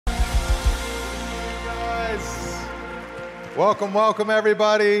Welcome,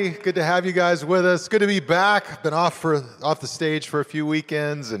 everybody. Good to have you guys with us. Good to be back. Been off the stage for a few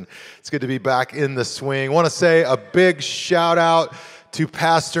weekends, and it's good to be back in the swing. I want to say a big shout out to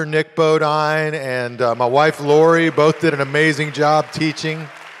Pastor Nick Bodine and my wife Lori. Both did an amazing job teaching.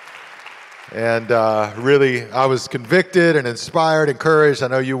 And really, I was convicted and inspired, encouraged. I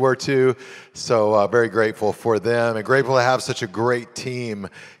know you were too. So very grateful for them and grateful to have such a great team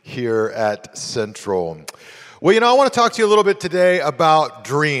here at Central. Well, I want to talk to you a little bit today about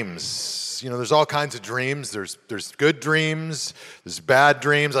dreams. There's all kinds of dreams. There's good dreams. There's bad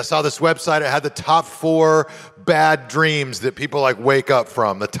dreams. I saw this website. It had the top 4 bad dreams that people wake up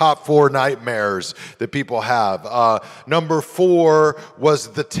from, the top 4 nightmares that people have. Number 4 was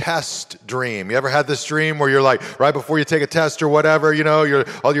the test dream. You ever had this dream where you're right before you take a test or whatever,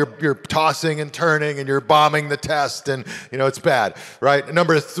 you're tossing and turning and you're bombing the test and, it's bad, right?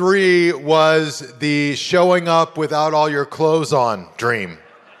 Number 3 was the showing up without all your clothes on dream.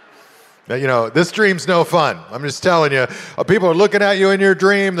 This dream's no fun. I'm just telling you. People are looking at you in your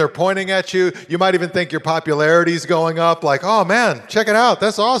dream. They're pointing at you. You might even think your popularity's going up. Oh, man, check it out.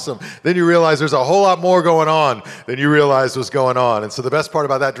 That's awesome. Then you realize there's a whole lot more going on than you realized was going on. And so the best part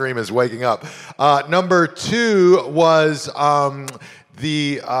about that dream is waking up. Number 2 was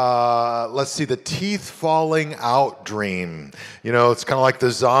the teeth falling out dream. It's kind of like the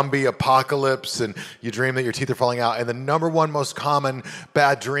zombie apocalypse, and you dream that your teeth are falling out. And the number 1 most common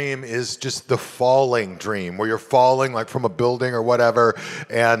bad dream is just the falling dream, where you're falling from a building or whatever,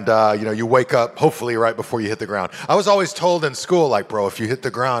 and you wake up hopefully right before you hit the ground. I was always told in school, bro, if you hit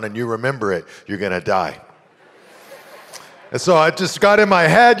the ground and you remember it, you're gonna die. And so I just got in my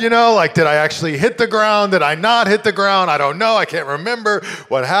head, did I actually hit the ground? Did I not hit the ground? I don't know. I can't remember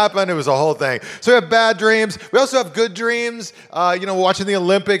what happened. It was a whole thing. So we have bad dreams. We also have good dreams. Watching the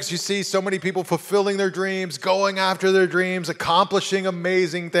Olympics, you see so many people fulfilling their dreams, going after their dreams, accomplishing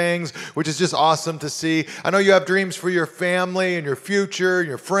amazing things, which is just awesome to see. I know you have dreams for your family and your future,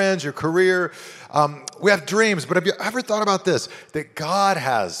 your friends, your career. We have dreams, but have you ever thought about this? That God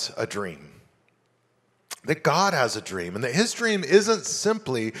has a dream. That God has a dream, and that his dream isn't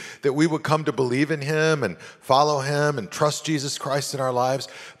simply that we would come to believe in him and follow him and trust Jesus Christ in our lives,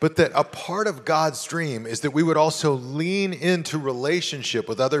 but that a part of God's dream is that we would also lean into relationship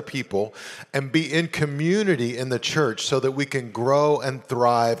with other people and be in community in the church so that we can grow and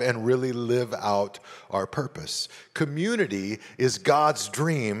thrive and really live out our purpose. Community is God's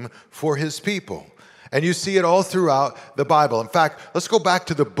dream for his people. And you see it all throughout the Bible. In fact, let's go back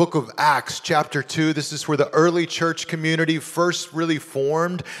to the book of Acts, chapter 2. This is where the early church community first really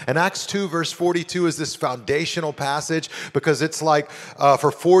formed. And Acts 2, verse 42 is this foundational passage because it's for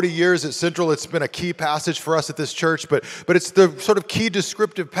 40 years at Central, it's been a key passage for us at this church. But it's the sort of key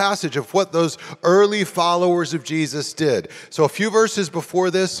descriptive passage of what those early followers of Jesus did. So a few verses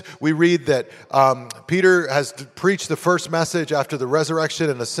before this, we read that Peter has preached the first message after the resurrection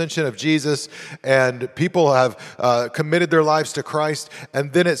and ascension of Jesus, and people have committed their lives to Christ.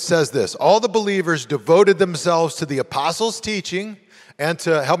 And then it says this: all the believers devoted themselves to the apostles' teaching and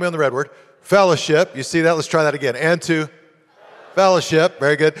to, help me on the red word, fellowship. You see that? Let's try that again. And to fellowship,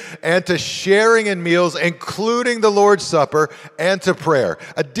 very good, and to sharing in meals, including the Lord's Supper, and to prayer.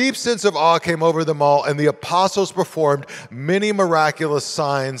 A deep sense of awe came over them all, and the apostles performed many miraculous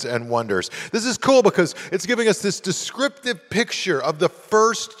signs and wonders. This is cool because it's giving us this descriptive picture of the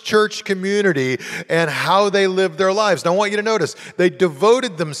first church community and how they lived their lives. Now, I want you to notice, they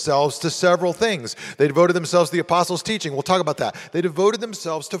devoted themselves to several things. They devoted themselves to the apostles' teaching. We'll talk about that. They devoted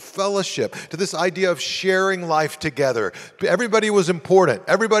themselves to fellowship, to this idea of sharing life together. Everybody was important.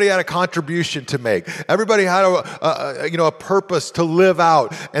 Everybody had a contribution to make. Everybody had a purpose to live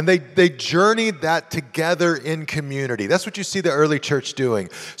out, and they journeyed that together in community. That's what you see the early church doing.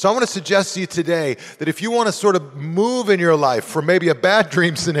 So I want to suggest to you today that if you want to sort of move in your life from maybe a bad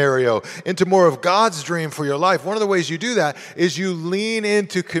dream scenario into more of God's dream for your life, one of the ways you do that is you lean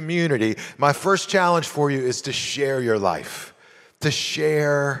into community. My first challenge for you is to share your life. To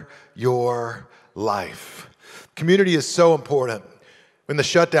share your life. Community is so important. When the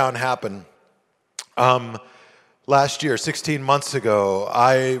shutdown happened last year, 16 months ago,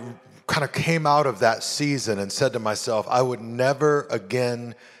 I kind of came out of that season and said to myself, I would never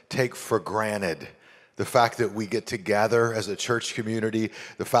again take for granted the fact that we get together as a church community,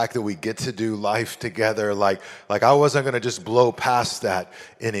 the fact that we get to do life together. Like I wasn't going to just blow past that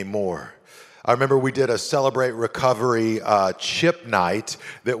anymore. I remember we did a Celebrate Recovery chip night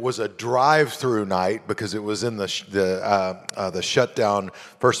that was a drive-through night because it was in the shutdown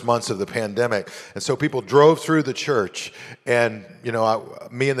first months of the pandemic. And so people drove through the church, and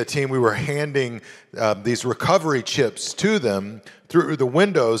me and the team, we were handing these recovery chips to them through the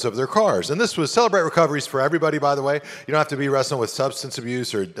windows of their cars. And this was Celebrate Recoveries for everybody, by the way. You don't have to be wrestling with substance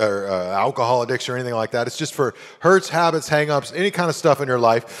abuse or alcohol addiction or anything like that. It's just for hurts, habits, hang-ups, any kind of stuff in your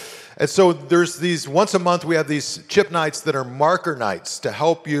life. And so there's these, once a month, we have these chip nights that are marker nights to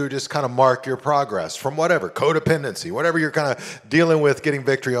help you just kind of mark your progress from whatever, codependency, whatever you're kind of dealing with, getting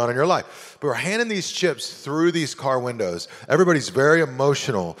victory on in your life. But we're handing these chips through these car windows. Everybody's very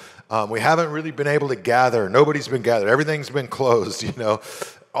emotional. We haven't really been able to gather. Nobody's been gathered. Everything's been closed,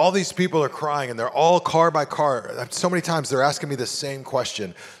 All these people are crying, and they're all car by car. So many times they're asking me the same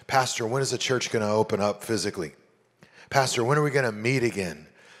question. Pastor, when is the church going to open up physically? Pastor, when are we going to meet again?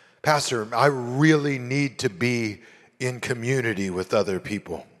 Pastor, I really need to be in community with other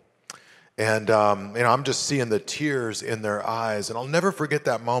people. And, I'm just seeing the tears in their eyes. And I'll never forget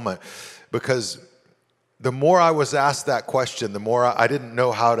that moment, because the more I was asked that question, the more I didn't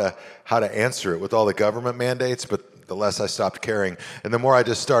know how to answer it with all the government mandates, but the less I stopped caring. And the more I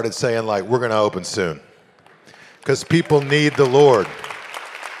just started saying, we're going to open soon. Because people need the Lord.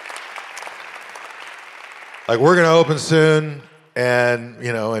 We're going to open soon. And,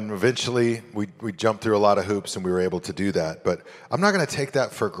 and eventually we jumped through a lot of hoops and we were able to do that. But I'm not going to take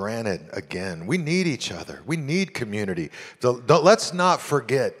that for granted again. We need each other. We need community. Let's not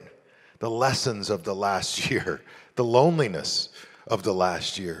forget the lessons of the last year, the loneliness of the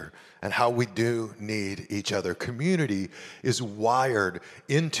last year, and how we do need each other. Community is wired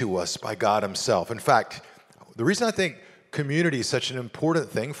into us by God himself. In fact, the reason I think community is such an important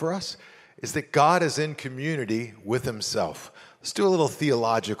thing for us is that God is in community with himself. Let's do a little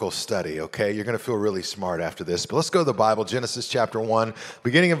theological study, okay? You're going to feel really smart after this. But let's go to the Bible, Genesis chapter 1.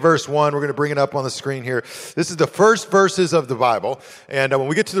 Beginning in verse 1, we're going to bring it up on the screen here. This is the first verses of the Bible. And when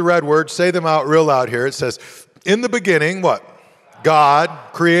we get to the red words, say them out real loud here. It says, in the beginning, what? God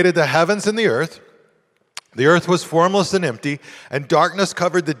created the heavens and the earth. The earth was formless and empty, and darkness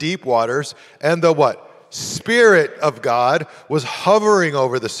covered the deep waters. And the what? Spirit of God was hovering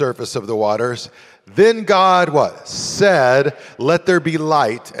over the surface of the waters. Then God, what? Said, let there be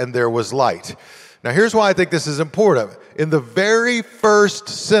light, and there was light. Now, here's why I think this is important. In the very first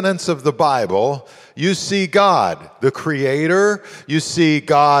sentence of the Bible, you see God, the Creator, you see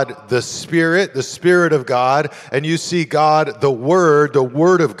God, the Spirit of God, and you see God, the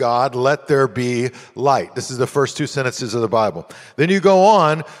Word of God, let there be light. This is the first two sentences of the Bible. Then you go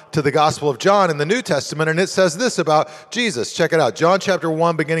on to the Gospel of John in the New Testament, and it says this about Jesus. Check it out. John chapter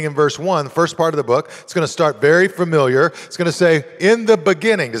 1, beginning in verse 1, the first part of the book. It's going to start very familiar. It's going to say, in the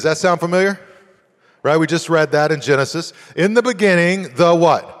beginning. Does that sound familiar? Right? We just read that in Genesis. In the beginning, the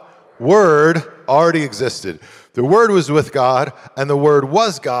what? Word already existed. The Word was with God, and the Word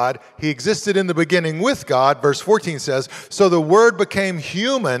was God. He existed in the beginning with God. Verse 14 says, so the Word became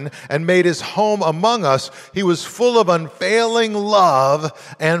human and made his home among us. He was full of unfailing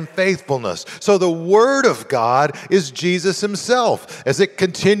love and faithfulness. So the Word of God is Jesus himself, as it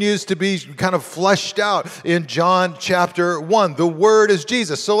continues to be kind of fleshed out in John chapter 1. The Word is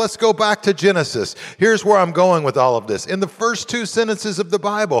Jesus. So let's go back to Genesis. Here's where I'm going with all of this. In the first two sentences of the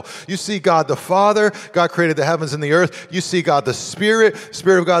Bible, you see God the Father. God created the heavens and the earth. You see God the Spirit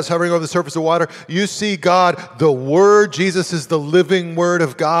of God is hovering over the surface of water. You see God the Word. Jesus is the living Word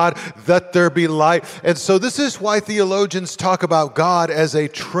of God. Let there be light. And so this is why theologians talk about God as a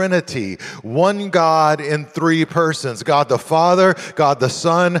Trinity, one God in three persons: God the Father, God the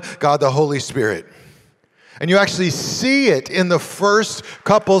Son, God the Holy Spirit. And you actually see it in the first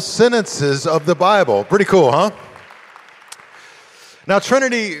couple sentences of the Bible. Pretty cool, huh? Now,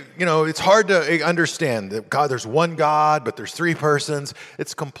 Trinity, it's hard to understand that God, there's one God, but there's three persons.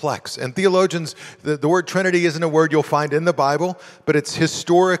 It's complex. And theologians, the word Trinity isn't a word you'll find in the Bible, but it's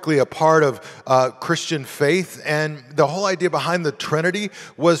historically a part of Christian faith. And the whole idea behind the Trinity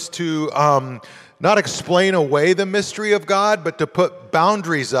was to not explain away the mystery of God, but to put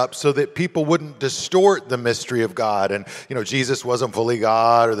boundaries up so that people wouldn't distort the mystery of God. And, Jesus wasn't fully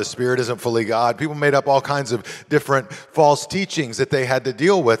God, or the Spirit isn't fully God. People made up all kinds of different false teachings that they had to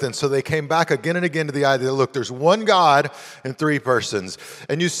deal with. And so they came back again and again to the idea that, look, there's one God in three persons.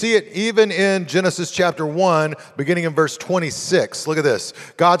 And you see it even in Genesis chapter 1, beginning in verse 26. Look at this.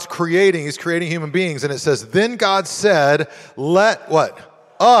 God's creating, he's creating human beings. And it says, then God said, let what?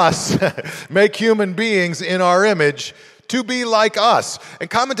 Us make human beings in our image to be like us. And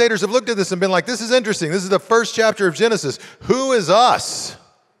commentators have looked at this and been like, this is interesting. This is the first chapter of Genesis. Who is us?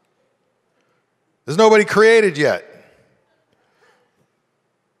 There's nobody created yet.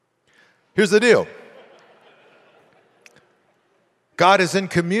 Here's the deal. God is in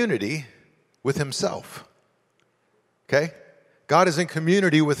community with himself. Okay? God is in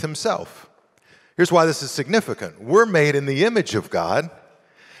community with himself. Here's why this is significant. We're made in the image of God,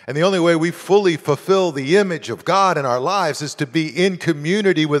 and the only way we fully fulfill the image of God in our lives is to be in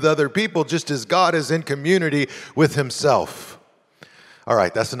community with other people, just as God is in community with himself. All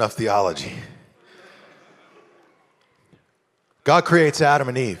right, that's enough theology. God creates Adam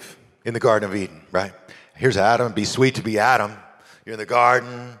and Eve in the Garden of Eden, right? Here's Adam. Be sweet to be Adam. You're in the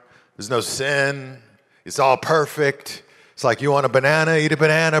garden. There's no sin. It's all perfect. It's like, you want a banana? Eat a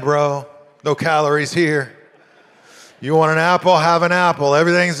banana, bro. No calories here. You want an apple? Have an apple.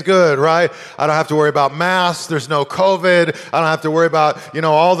 Everything's good, right? I don't have to worry about masks. There's no COVID. I don't have to worry about,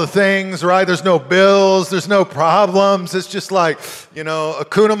 all the things, right? There's no bills. There's no problems. It's just like,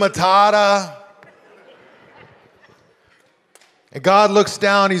 Hakuna Matata. And God looks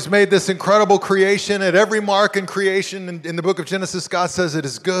down. He's made this incredible creation. At every mark in creation, in the book of Genesis, God says it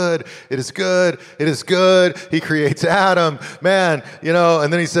is good. It is good. It is good. He creates Adam. Man,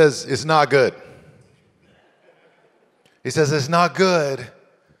 and then he says, it's not good. He says it's not good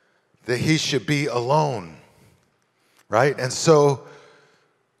that he should be alone, right? And so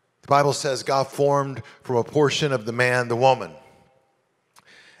the Bible says God formed from a portion of the man the woman,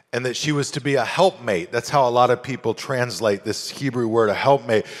 and that she was to be a helpmate. That's how a lot of people translate this Hebrew word, a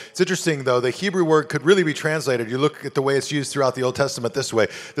helpmate. It's interesting, though, the Hebrew word could really be translated, you look at the way it's used throughout the Old Testament this way,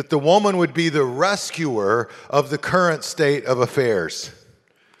 that the woman would be the rescuer of the current state of affairs.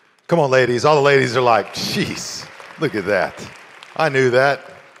 Come on, ladies. All the ladies are like, jeez. Look at that. I knew that.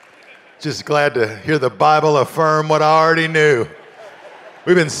 Just glad to hear the Bible affirm what I already knew.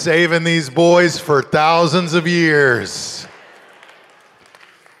 We've been saving these boys for thousands of years.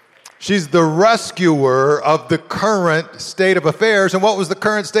 She's the rescuer of the current state of affairs. And what was the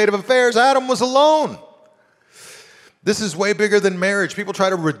current state of affairs? Adam was alone. This is way bigger than marriage. People try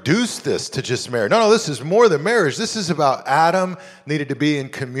to reduce this to just marriage. No, this is more than marriage. This is about Adam needed to be in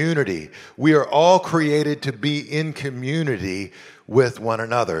community. We are all created to be in community with one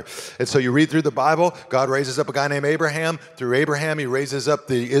another. And so you read through the Bible, God raises up a guy named Abraham. Through Abraham, he raises up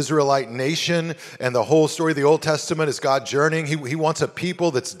the Israelite nation. And the whole story of the Old Testament is God journeying. He wants a people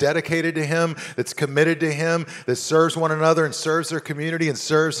that's dedicated to him, that's committed to him, that serves one another and serves their community and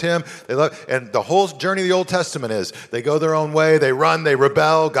serves him. And the whole journey of the Old Testament is they go their own way, they run, they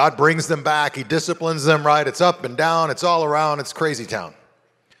rebel. God brings them back. He disciplines them, right? It's up and down. It's all around. It's crazy town.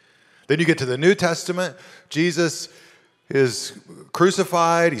 Then you get to the New Testament. Jesus is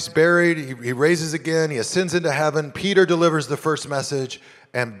crucified, he's buried, he raises again, he ascends into heaven. Peter delivers the first message,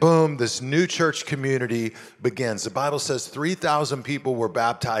 and boom, this new church community begins. The Bible says 3,000 people were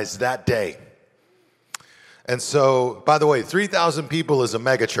baptized that day. And so, by the way, 3,000 people is a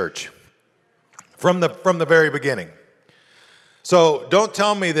mega church from the very beginning. So don't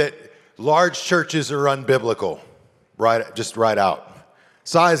tell me that large churches are unbiblical, just right out.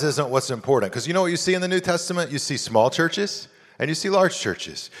 Size isn't what's important. Because you know what you see in the New Testament? You see small churches and you see large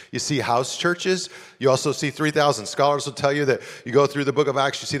churches. You see house churches. You also see 3,000. Scholars will tell you that you go through the book of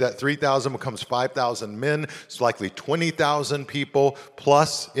Acts, you see that 3,000 becomes 5,000 men. It's likely 20,000 people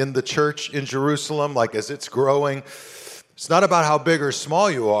plus in the church in Jerusalem, like as it's growing. It's not about how big or small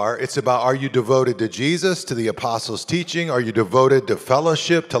you are. It's about, are you devoted to Jesus, to the apostles' teaching? Are you devoted to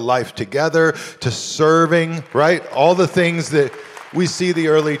fellowship, to life together, to serving, right? All the things that we see the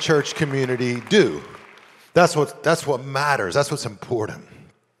early church community do. That's what matters. That's what's important.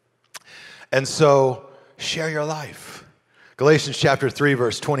 And so, share your life. Galatians chapter 3,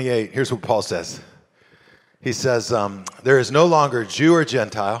 verse 28, here's what Paul says. He says, there is no longer Jew or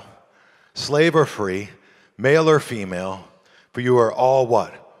Gentile, slave or free, male or female, for you are all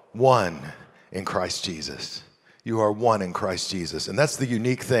what? One in Christ Jesus. You are one in Christ Jesus. And that's the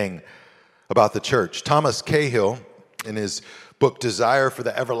unique thing about the church. Thomas Cahill, in his book Desire for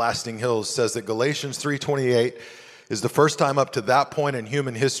the Everlasting Hills, says that Galatians 3:28 is the first time up to that point in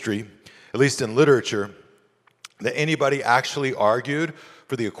human history, at least in literature, that anybody actually argued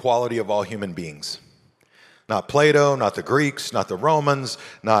for the equality of all human beings. Not Plato, not the Greeks, not the Romans,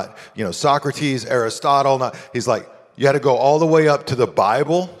 not Socrates, Aristotle. He's like, You had to go all the way up to the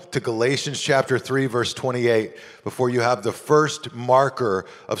Bible, to Galatians chapter 3, verse 28, before you have the first marker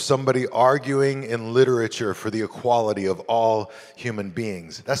of somebody arguing in literature for the equality of all human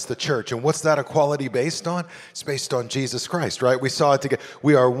beings. That's the church. And what's that equality based on? It's based on Jesus Christ, right? We saw it together.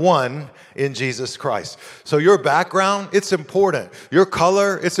 We are one in Jesus Christ. So your background, it's important. Your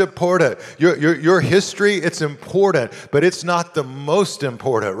color, it's important. Your history, it's important. But it's not the most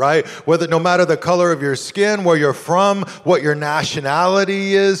important, right? No matter the color of your skin, where you're from, what your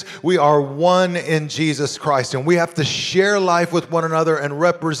nationality is, we are one in Jesus Christ. And we have to share life with one another and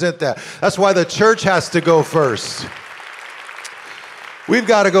represent that. That's why the church has to go first. We've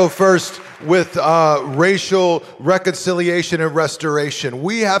got to go first with racial reconciliation and restoration.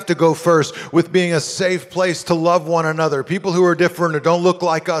 We have to go first with being a safe place to love one another. People who are different or don't look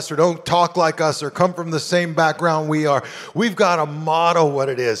like us or don't talk like us or come from the same background we are. We've got to model what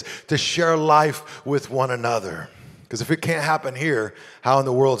it is to share life with one another. Because if it can't happen here, how in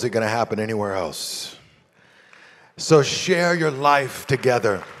the world is it going to happen anywhere else? So share your life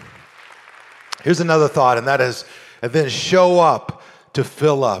together. Here's another thought, and that is, and then show up to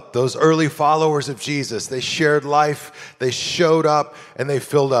fill up. Those early followers of Jesus, they shared life, they showed up, and they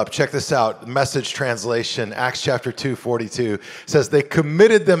filled up. Check this out. Message translation, Acts chapter 2:42 says they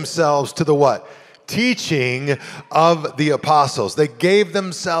committed themselves to the what? Teaching of the apostles. They gave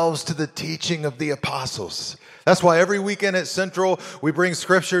themselves to the teaching of the apostles. That's why every weekend at Central, we bring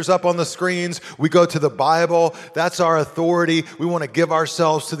scriptures up on the screens. We go to the Bible. That's our authority. We want to give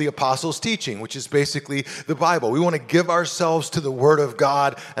ourselves to the apostles' teaching, which is basically the Bible. We want to give ourselves to the Word of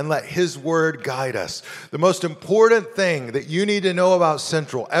God and let His Word guide us. The most important thing that you need to know about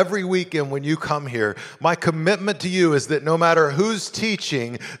Central every weekend when you come here, my commitment to you is that no matter who's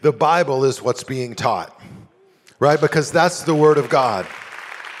teaching, the Bible is what's being taught, right? Because that's the Word of God.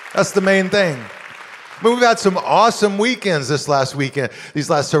 That's the main thing. I mean, we've had some awesome weekends these last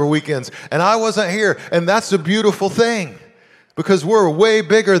several weekends, and I wasn't here, and that's a beautiful thing because we're way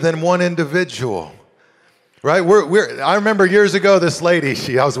bigger than one individual, right? I remember years ago, this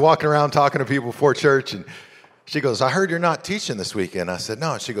lady, I was walking around talking to people before church, and she goes, "I heard you're not teaching this weekend." I said,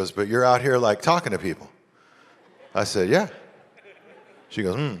 "No." And she goes, "But you're out here like talking to people." I said, "Yeah." She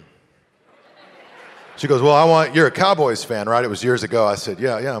goes, She goes, "Well, you're a Cowboys fan, right?" It was years ago. I said,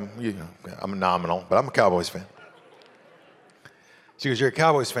 yeah, I'm nominal, but I'm a Cowboys fan. She goes, "You're a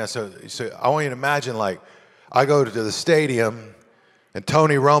Cowboys fan, so I want you to imagine, like, I go to the stadium, and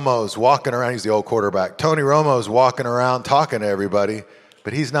Tony Romo's walking around. He's the old quarterback. Tony Romo's walking around talking to everybody,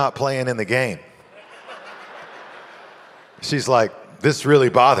 but he's not playing in the game." She's like, "This really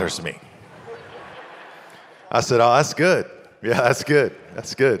bothers me." I said, "Oh, that's good. Yeah, that's good.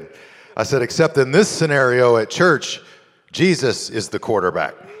 That's good." I said, "Except in this scenario at church, Jesus is the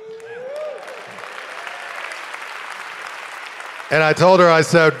quarterback." And I told her, I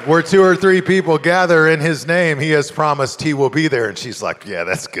said, "Where 2 or 3 people gather in His name, He has promised He will be there." And she's like, "Yeah,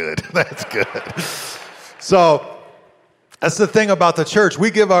 that's good. That's good." So that's the thing about the church.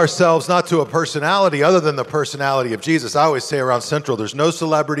 We give ourselves not to a personality other than the personality of Jesus. I always say around Central, there's no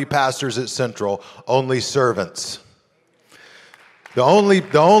celebrity pastors at Central, only servants. The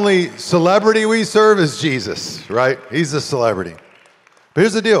only celebrity we serve is Jesus, right? He's the celebrity. But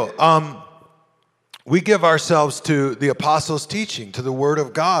here's the deal. We give ourselves to the apostles' teaching, to the Word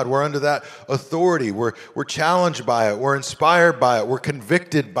of God. We're under that authority. We're challenged by it. We're inspired by it. We're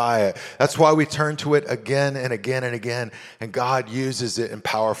convicted by it. That's why we turn to it again and again and again. And God uses it in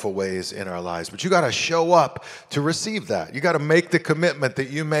powerful ways in our lives. But you got to show up to receive that. You got to make the commitment that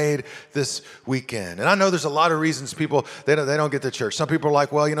you made this weekend. And I know there's a lot of reasons people, they don't get to church. Some people are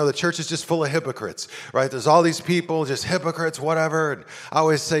like, "Well, the church is just full of hypocrites," right? There's all these people, just hypocrites, whatever. And I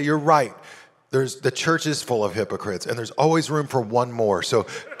always say, you're right. The church is full of hypocrites, and there's always room for one more. So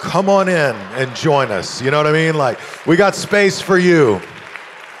come on in and join us. You know what I mean? Like, we got space for you.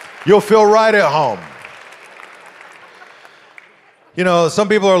 You'll feel right at home. Some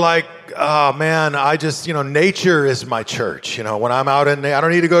people are like, "Oh man, I just, nature is my church. When I'm out I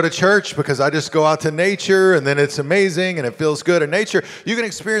don't need to go to church because I just go out to nature and then it's amazing and it feels good." And nature, you can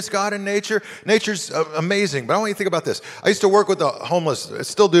experience God in nature. Nature's amazing. But I want you to think about this. I used to work with the homeless. I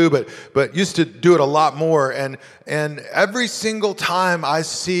still do, but used to do it a lot more. And every single time I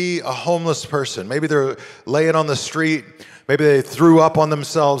see a homeless person, maybe they're laying on the street, maybe they threw up on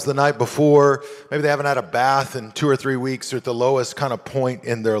themselves the night before. Maybe they haven't had a bath in 2 or 3 weeks. They're at the lowest kind of point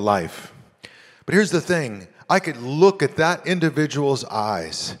in their life. But here's the thing. I could look at that individual's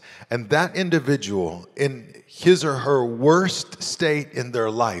eyes, and that individual in his or her worst state in their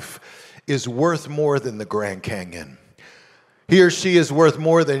life is worth more than the Grand Canyon. He or she is worth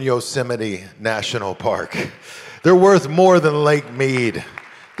more than Yosemite National Park. They're worth more than Lake Mead.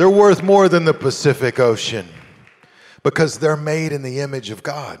 They're worth more than the Pacific Ocean because they're made in the image of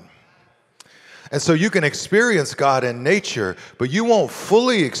God. And so you can experience God in nature, but you won't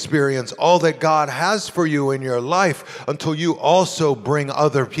fully experience all that God has for you in your life until you also bring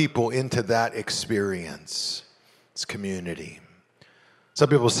other people into that experience. It's community. Some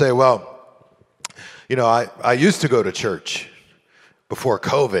people say, well, I used to go to church before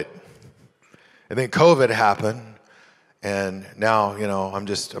COVID. And then COVID happened, and now,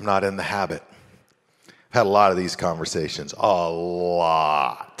 I'm not in the habit. I've had a lot of these conversations, a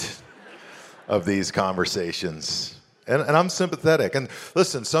lot of these conversations. And I'm sympathetic. And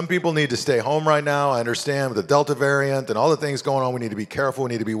listen, some people need to stay home right now. I understand with the Delta variant and all the things going on, we need to be careful, we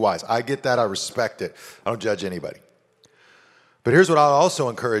need to be wise. I get that, I respect it. I don't judge anybody. But here's what I'll also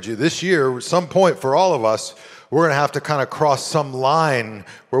encourage you. This year, at some point for all of us, we're going to have to kind of cross some line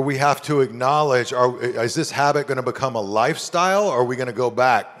where we have to acknowledge, is this habit going to become a lifestyle, or are we going to go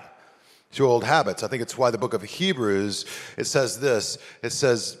back to old habits? I think it's why the book of Hebrews, it says this. It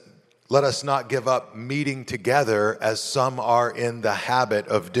says, let us not give up meeting together as some are in the habit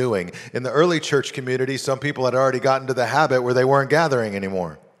of doing. In the early church community, some people had already gotten to the habit where they weren't gathering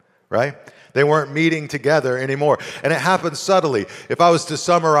anymore, right? They weren't meeting together anymore. And it happened subtly. If I was to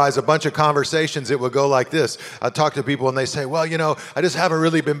summarize a bunch of conversations, it would go like this. I talk to people and they say, well, I just haven't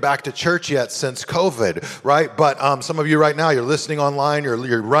really been back to church yet since COVID, right? But some of you right now, you're listening online,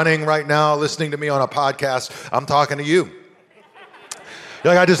 you're running right now, listening to me on a podcast. I'm talking to you.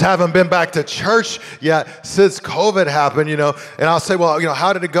 You're like, I just haven't been back to church yet since COVID happened, and I'll say, well,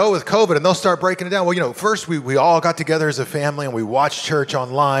 how did it go with COVID? And they'll start breaking it down. Well, first we all got together as a family and we watched church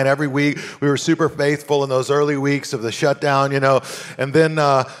online every week. We were super faithful in those early weeks of the shutdown, and then,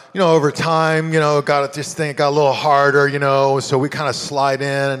 over time, it got a little harder, so we kind of slide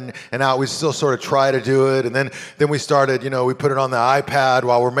in and out. We still sort of try to do it. And then we started, we put it on the iPad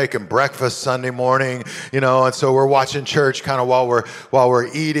while we're making breakfast Sunday morning, and so we're watching church kind of while we're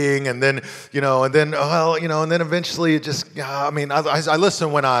eating, and then eventually it just, I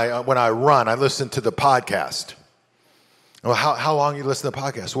listen when I run. I listen to the podcast. Well, how long you listen to the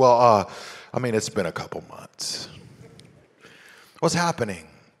podcast? Well, it's been a couple months. What's happening?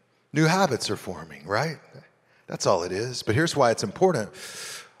 New habits are forming, right? That's all it is. But here's why it's important.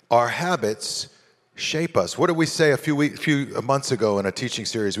 Our habits shape us. What did we say a few months ago in a teaching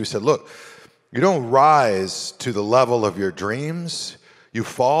series? We said, look, you don't rise to the level of your dreams. You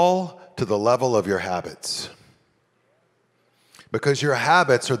fall to the level of your habits. Because your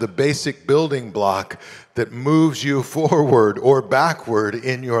habits are the basic building block that moves you forward or backward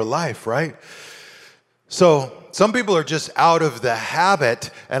in your life, right? So some people are just out of the habit,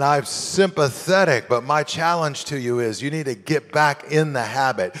 and I'm sympathetic, but my challenge to you is you need to get back in the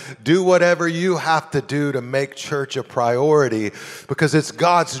habit. Do whatever you have to do to make church a priority, because it's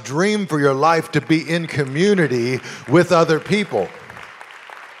God's dream for your life to be in community with other people.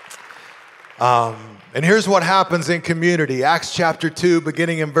 And here's what happens in community. Acts chapter 2,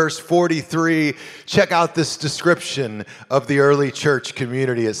 beginning in verse 43. Check out this description of the early church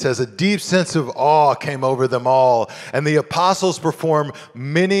community. It says, a deep sense of awe came over them all, and the apostles performed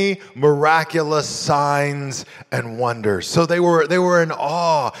many miraculous signs and wonders. So they were in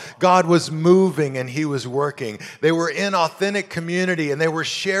awe. God was moving and he was working. They were in authentic community and they were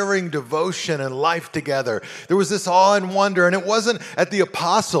sharing devotion and life together. There was this awe and wonder, and it wasn't at the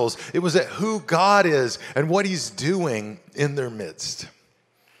apostles. It was at who God is and what he's doing in their midst.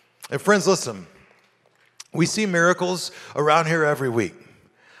 And friends, listen, we see miracles around here every week.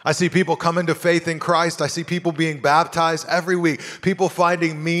 I see people coming to faith in Christ. I see people being baptized every week. People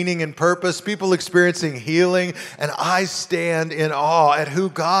finding meaning and purpose. People experiencing healing. And I stand in awe at who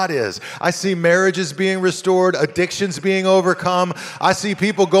God is. I see marriages being restored, addictions being overcome. I see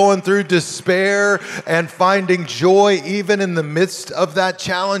people going through despair and finding joy even in the midst of that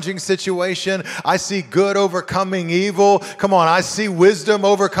challenging situation. I see good overcoming evil. Come on, I see wisdom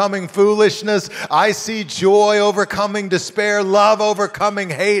overcoming foolishness. I see joy overcoming despair, love overcoming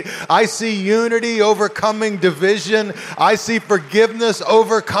hate. I see unity overcoming division. I see forgiveness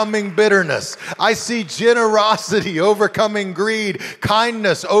overcoming bitterness. I see generosity overcoming greed,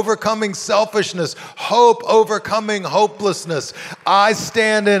 kindness overcoming selfishness, hope overcoming hopelessness. I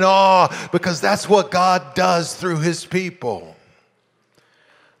stand in awe because that's what God does through his people.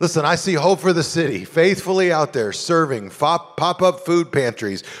 Listen, I see Hope for the City faithfully out there serving pop-up food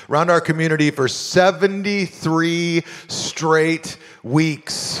pantries around our community for 73 straight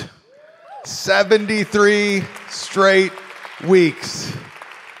weeks. 73 straight weeks.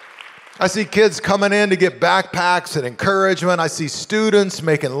 I see kids coming in to get backpacks and encouragement. I see students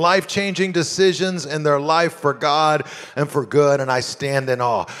making life-changing decisions in their life for God and for good, and I stand in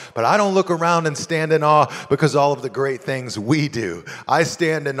awe. But I don't look around and stand in awe because of all of the great things we do. I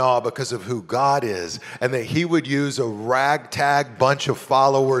stand in awe because of who God is and that He would use a ragtag bunch of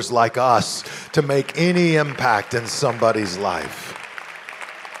followers like us to make any impact in somebody's life.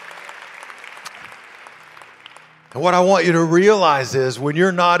 And what I want you to realize is when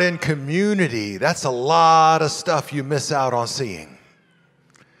you're not in community, that's a lot of stuff you miss out on seeing,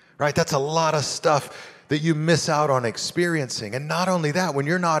 right? That's a lot of stuff that you miss out on experiencing. And not only that, when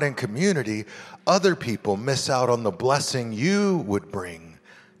you're not in community, other people miss out on the blessing you would bring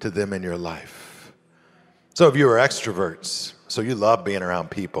to them in your life. Some of you are extroverts, so you love being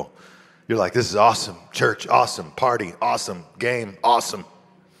around people. You're like, this is awesome. Church, awesome. Party, awesome. Game, awesome.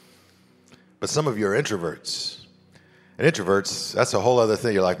 But some of you are introverts. And introverts, that's a whole other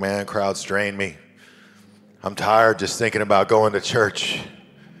thing. You're like, man, crowds drain me. I'm tired just thinking about going to church.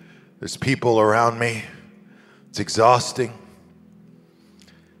 There's people around me. It's exhausting.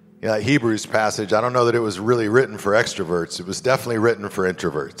 You know, that Hebrews passage, I don't know that it was really written for extroverts. It was definitely written for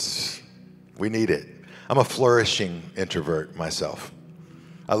introverts. We need it. I'm a flourishing introvert myself.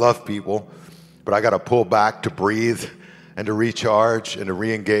 I love people, but I got to pull back to breathe and to recharge and to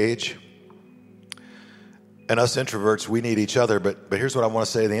re-engage. And us introverts, we need each other. But here's what I want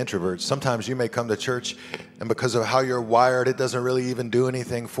to say to the introverts. Sometimes you may come to church, and because of how you're wired, it doesn't really even do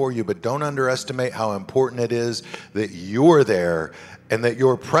anything for you. But don't underestimate how important it is that you're there and that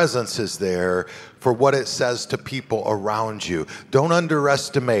your presence is there for what it says to people around you. Don't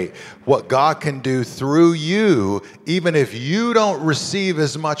underestimate what God can do through you, even if you don't receive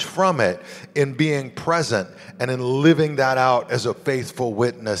as much from it, in being present and in living that out as a faithful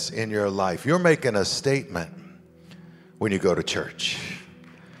witness in your life. You're making a statement when you go to church.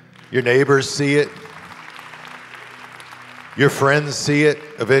 Your neighbors see it. Your friends see it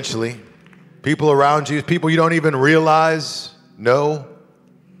eventually. People around you, people you don't even realize, know.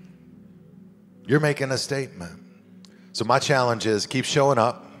 You're making a statement. So my challenge is keep showing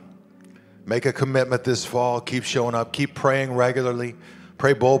up. Make a commitment this fall. Keep showing up. Keep praying regularly.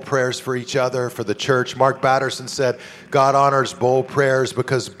 Pray bold prayers for each other, for the church. Mark Batterson said, God honors bold prayers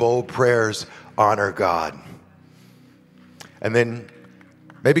because bold prayers honor God. And then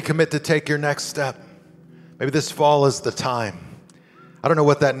maybe commit to take your next step. Maybe this fall is the time. I don't know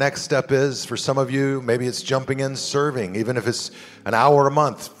what that next step is. For some of you, maybe it's jumping in serving, even if it's an hour a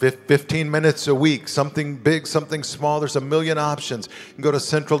month, 15 minutes a week, something big, something small. There's a million options. You can go to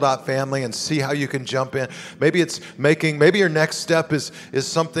central.family and see how you can jump in. Maybe your next step is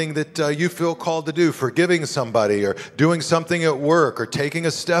something that you feel called to do, forgiving somebody or doing something at work or taking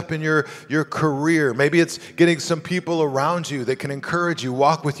a step in your career. Maybe it's getting some people around you that can encourage you,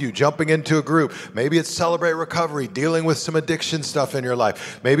 walk with you, jumping into a group. Maybe it's Celebrate Recovery, dealing with some addiction stuff in your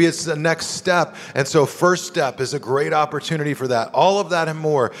life. Maybe it's the next step. And so First Step is a great opportunity for that. All of that and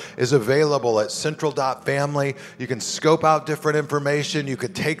more is available at central.family. You can scope out different information. You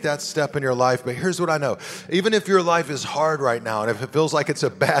could take that step in your life. But here's what I know. Even if your life is hard right now, and if it feels like it's a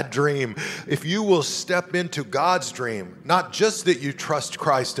bad dream, if you will step into God's dream, not just that you trust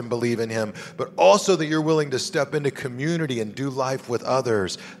Christ and believe in Him, but also that you're willing to step into community and do life with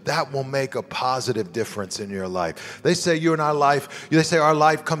others, that will make a positive difference in your life. They say our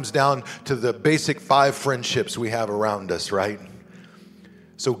life comes down to the basic 5 friendships we have around us, right?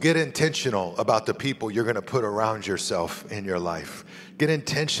 So get intentional about the people you're going to put around yourself in your life. Get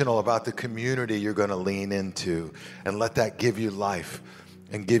intentional about the community you're going to lean into, and let that give you life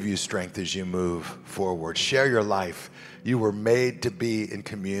and give you strength as you move forward. Share your life. You were made to be in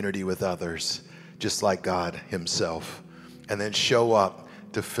community with others, just like God Himself. And then show up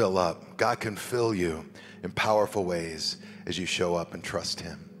to fill up. God can fill you in powerful ways as you show up and trust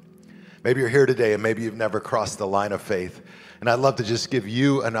Him. Maybe you're here today and maybe you've never crossed the line of faith. And I'd love to just give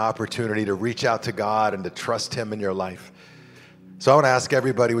you an opportunity to reach out to God and to trust Him in your life. So I want to ask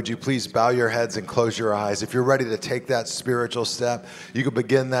everybody, would you please bow your heads and close your eyes? If you're ready to take that spiritual step, you can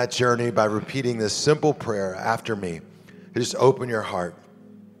begin that journey by repeating this simple prayer after me. Just open your heart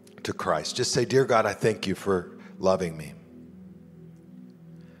to Christ. Just say, Dear God, I thank You for loving me.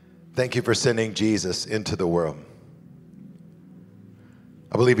 Thank You for sending Jesus into the world.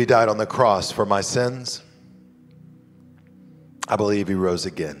 I believe He died on the cross for my sins. I believe He rose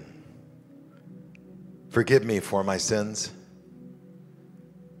again. Forgive me for my sins.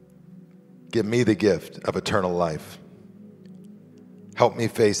 Give me the gift of eternal life. Help me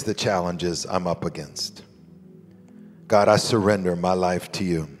face the challenges I'm up against. God, I surrender my life to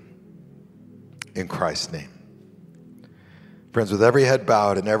You. In Christ's name. Friends, with every head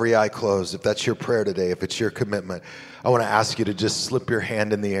bowed and every eye closed, if that's your prayer today, if it's your commitment, I want to ask you to just slip your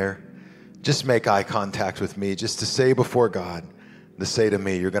hand in the air. Just make eye contact with me, just to say before God, to say to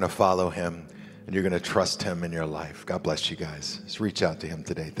me, you're going to follow him and you're going to trust him in your life. God bless you guys. Just reach out to him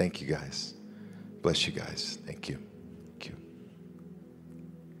today. Thank you, guys. Bless you guys. Thank you. Thank you.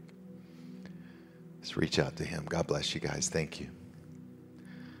 Just reach out to him. God bless you guys. Thank you.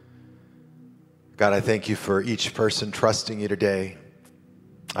 God, I thank you for each person trusting you today.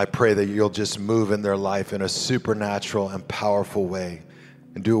 I pray that you'll just move in their life in a supernatural and powerful way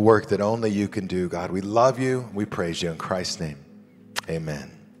and do a work that only you can do, God. We love you. We praise you in Christ's name.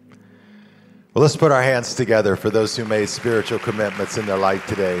 Amen. Well, let's put our hands together for those who made spiritual commitments in their life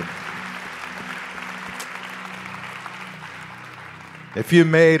today. If you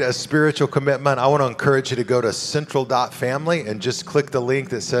made a spiritual commitment, I want to encourage you to go to central.family and just click the link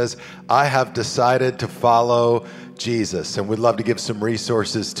that says, I have decided to follow Jesus. And we'd love to give some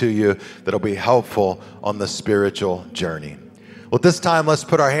resources to you that'll be helpful on the spiritual journey. Well, at this time, let's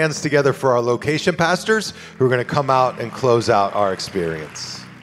put our hands together for our location pastors who are going to come out and close out our experience.